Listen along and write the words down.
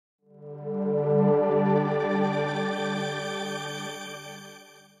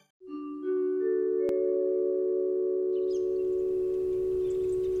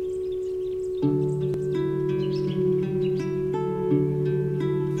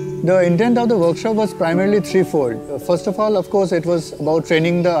The intent of the workshop was primarily threefold. First of all, of course, it was about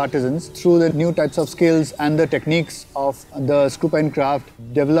training the artisans through the new types of skills and the techniques of the Screwpine craft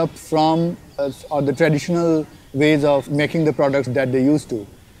developed from or the traditional ways of making the products that they used to.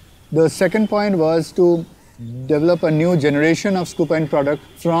 The second point was to develop a new generation of Screwpine product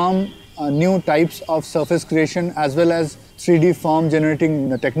from new types of surface creation as well as 3D form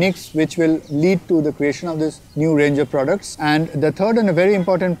generating techniques which will lead to the creation of this new range of products. And the third and a very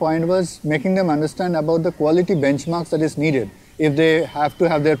important point was making them understand about the quality benchmarks that is needed if they have to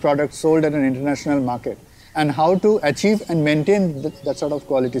have their products sold at an international market and how to achieve and maintain that sort of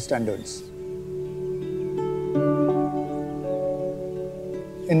quality standards.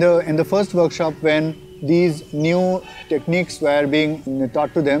 In the first workshop, when these new techniques were being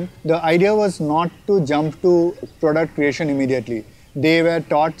taught to them, the idea was not to jump to product creation immediately. They were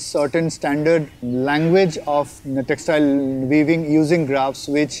taught certain standard language of textile weaving using graphs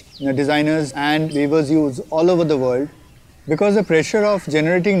which designers and weavers use all over the world. Because the pressure of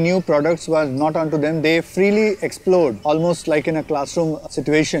generating new products was not onto them, they freely explored, almost like in a classroom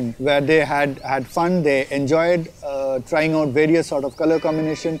situation where they had fun, they enjoyed trying out various sort of color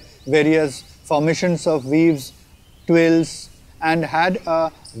combination, various formations of weaves, twills, and had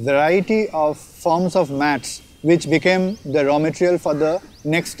a variety of forms of mats which became the raw material for the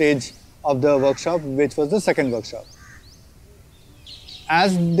next stage of the workshop, which was the second workshop.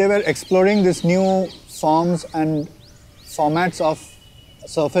 As they were exploring these new forms and formats of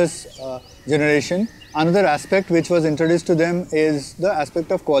surface generation, another aspect which was introduced to them is the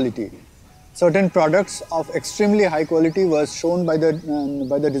aspect of quality. Certain products of extremely high quality was shown by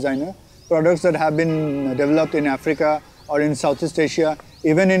the designer. Products that have been developed in Africa or in Southeast Asia,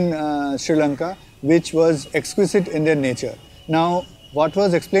 even in Sri Lanka, which was exquisite in their nature. Now, what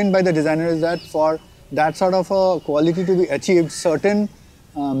was explained by the designer is that for that sort of a quality to be achieved, certain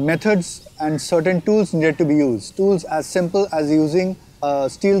methods and certain tools needed to be used. Tools as simple as using a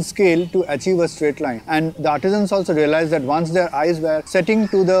steel scale to achieve a straight line. And the artisans also realized that once their eyes were setting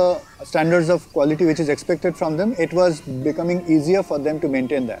to the standards of quality which is expected from them, it was becoming easier for them to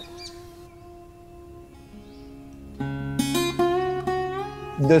maintain that.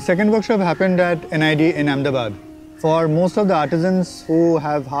 The second workshop happened at NID in Ahmedabad. For most of the artisans who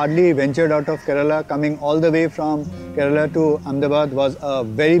have hardly ventured out of Kerala, coming all the way from Kerala to Ahmedabad was a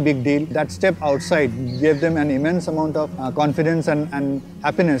very big deal. That step outside gave them an immense amount of confidence and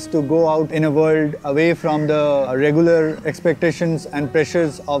happiness to go out in a world away from the regular expectations and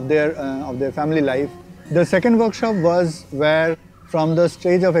pressures of their family life. The second workshop was where, from the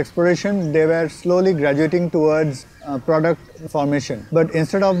stage of exploration, they were slowly graduating towards product formation. But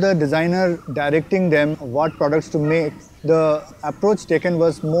instead of the designer directing them what products to make, the approach taken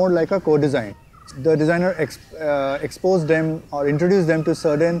was more like a co-design. The designer exposed them or introduced them to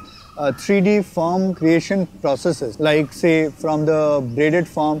certain 3D form creation processes, like say from the braided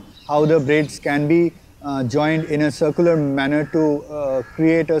form, how the braids can be joined in a circular manner to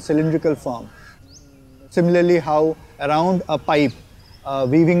create a cylindrical form. Similarly, how around a pipe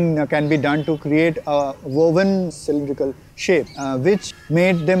weaving can be done to create a woven cylindrical shape, which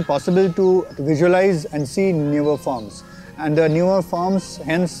made them possible to visualize and see newer forms. And the newer forms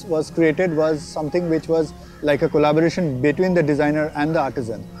hence was created was something which was like a collaboration between the designer and the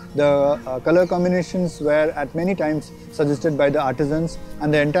artisan. The color combinations were at many times suggested by the artisans,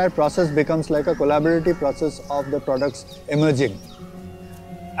 and the entire process becomes like a collaborative process of the products emerging.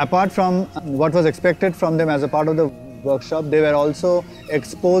 Apart from what was expected from them as a part of the workshop, they were also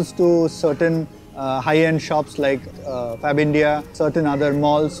exposed to certain high-end shops like Fab India, certain other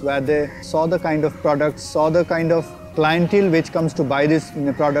malls where they saw the kind of products, saw the kind of clientele which comes to buy these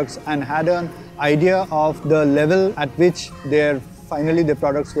products, and had an idea of the level at which finally the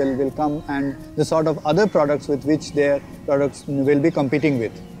products will come and the sort of other products with which their products will be competing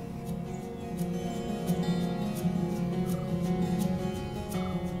with.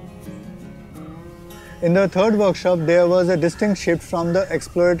 In the third workshop, there was a distinct shift from the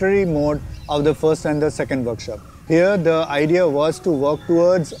exploratory mode of the first and the second workshop. Here, the idea was to work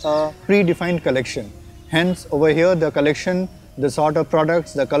towards a predefined collection. Hence, over here, the collection, the sort of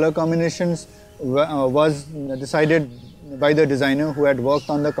products, the color combinations was decided by the designer who had worked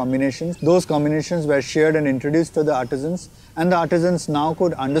on the combinations. Those combinations were shared and introduced to the artisans, and the artisans now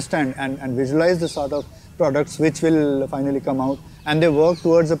could understand and visualize the sort of products which will finally come out, and they work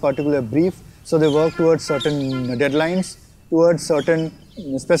towards a particular brief. So they work towards certain deadlines, towards certain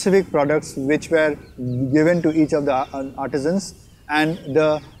specific products which were given to each of the artisans, and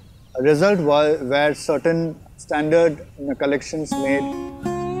the result were certain standard collections made.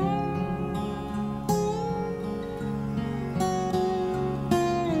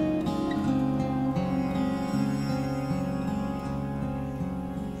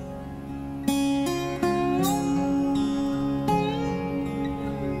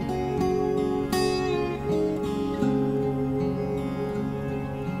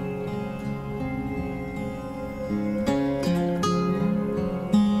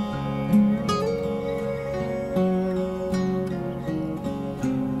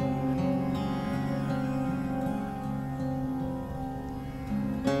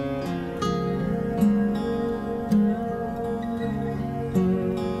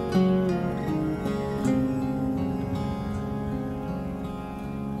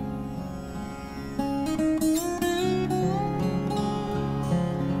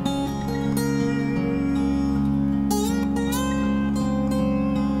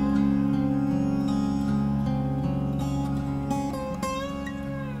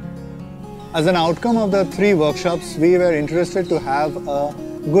 As an outcome of the 3 workshops, we were interested to have a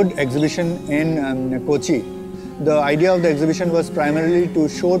good exhibition in Kochi. The idea of the exhibition was primarily to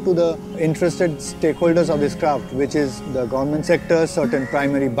show to the interested stakeholders of this craft, which is the government sector, certain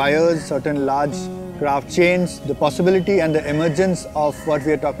primary buyers, certain large craft chains, the possibility and the emergence of what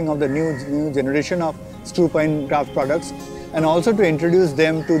we are talking of the new generation of Screwpine craft products, and also to introduce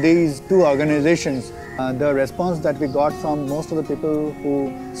them to these 2 organizations. The response that we got from most of the people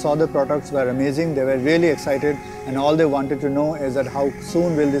who saw the products were amazing. They were really excited, and all they wanted to know is that how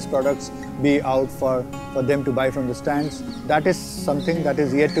soon will these products be out for them to buy from the stands. That is something that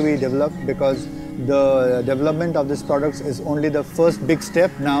is yet to be developed, because the development of these products is only the first big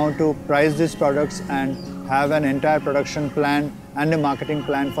step. Now to price these products and have an entire production plan and a marketing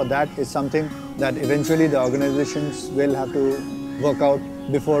plan for that is something that eventually the organizations will have to work out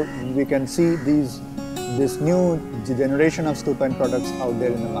before we can see this new generation of Screwpine products out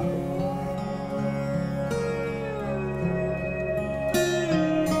there in the market.